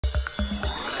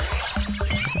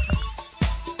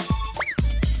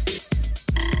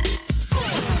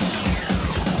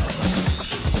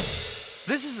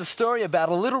a story about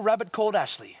a little rabbit called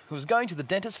Ashley who was going to the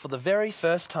dentist for the very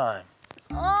first time.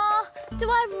 Oh, do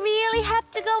I really have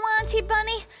to go, Auntie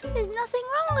Bunny? There's nothing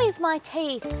wrong with my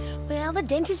teeth. Well, the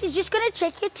dentist is just going to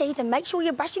check your teeth and make sure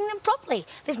you're brushing them properly.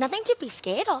 There's nothing to be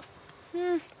scared of.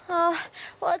 Oh,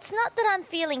 well, it's not that I'm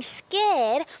feeling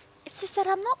scared. It's just that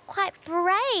I'm not quite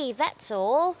brave, that's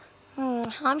all.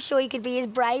 I'm sure you could be as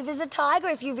brave as a tiger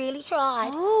if you really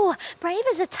tried. Oh, brave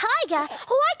as a tiger?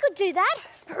 Oh, I could do that.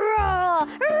 Roar,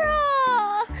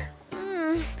 roar.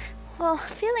 Well,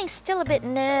 feeling still a bit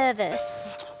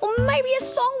nervous. Well, maybe a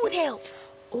song would help.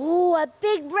 Oh, a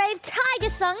big brave tiger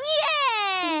song,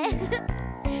 yeah!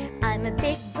 I'm a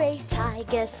big brave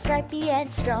tiger, stripy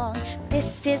and strong.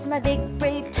 This is my big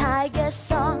brave tiger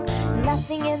song.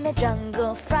 Nothing in the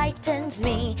jungle frightens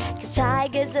me, 'cause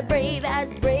tigers are brave as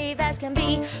can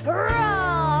be.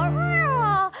 Roar,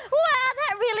 roar! Wow,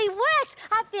 that really worked.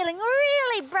 I'm feeling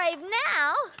really brave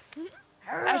now.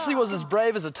 Ashley was as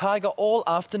brave as a tiger all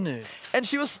afternoon, and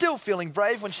she was still feeling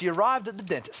brave when she arrived at the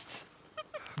dentist.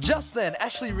 Just then,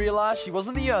 Ashley realised she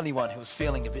wasn't the only one who was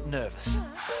feeling a bit nervous.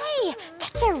 Hey,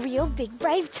 that's a real big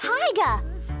brave tiger.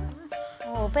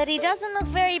 Oh, but he doesn't look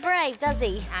very brave, does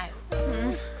he?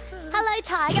 No. Hello,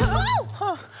 tiger.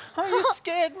 Whoa! Oh, you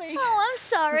scared me. Oh, I'm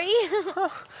sorry.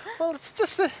 Well, it's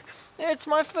just that it's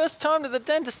my first time to the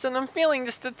dentist and I'm feeling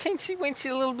just a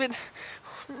teensy-weensy little bit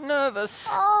nervous.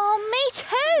 Oh, me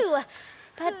too.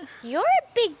 But you're a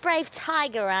big brave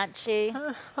tiger, aren't you?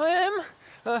 I am?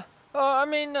 I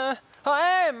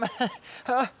am.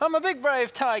 I'm a big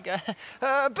brave tiger.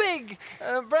 Big,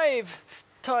 brave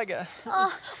tiger.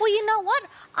 Oh, well, you know what?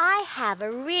 I have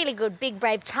a really good big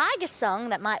brave tiger song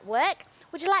that might work.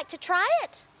 Would you like to try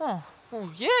it? Oh,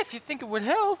 well, yeah, if you think it would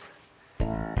help.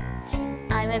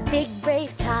 I'm a big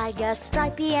brave tiger,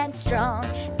 stripy and strong.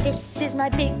 This is my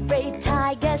big brave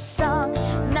tiger song.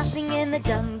 Nothing in the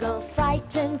jungle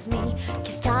frightens me,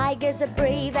 'cause tigers are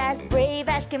brave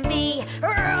as can be.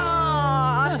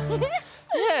 Roar!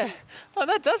 Yeah, well,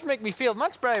 that does make me feel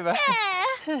much braver.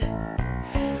 Yeah.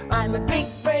 I'm a big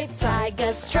brave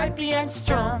tiger, stripy and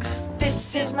strong.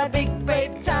 This is my big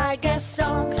brave tiger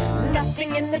song.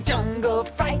 Nothing in the jungle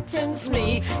frightens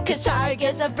me, 'cause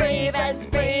tigers are brave as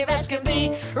can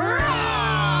be. Roar!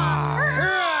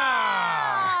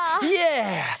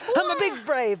 Yeah, I'm a big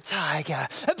brave tiger.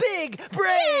 A big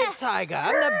brave tiger.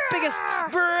 I'm the biggest,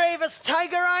 bravest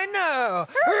tiger I know.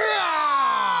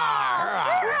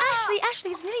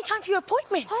 Ashley, it's nearly time for your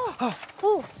appointment.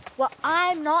 Oh, well,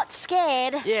 I'm not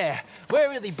scared. Yeah, we're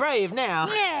really brave now.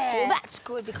 Yeah. Well, that's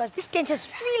good, because this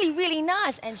dentist's really, really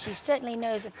nice, and she certainly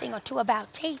knows a thing or two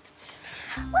about teeth.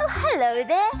 Well, hello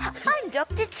there. I'm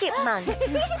Dr. Chipmunk.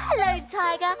 Hello,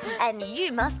 Tiger. And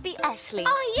you must be Ashley.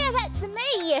 Oh, yeah, that's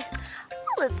me.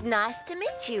 Well, it's nice to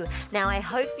meet you. Now, I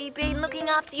hope you've been looking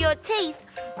after your teeth.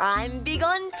 I'm big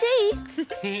on teeth.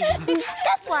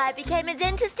 That's why I became a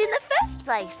dentist in the first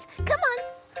place. Come on.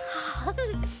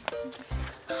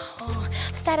 Oh,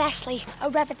 that Ashley, a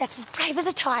rabbit that's as brave as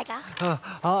a tiger. Oh,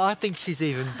 I think she's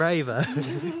even braver.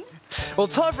 Well,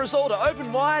 time for us all to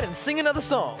open wide and sing another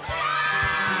song.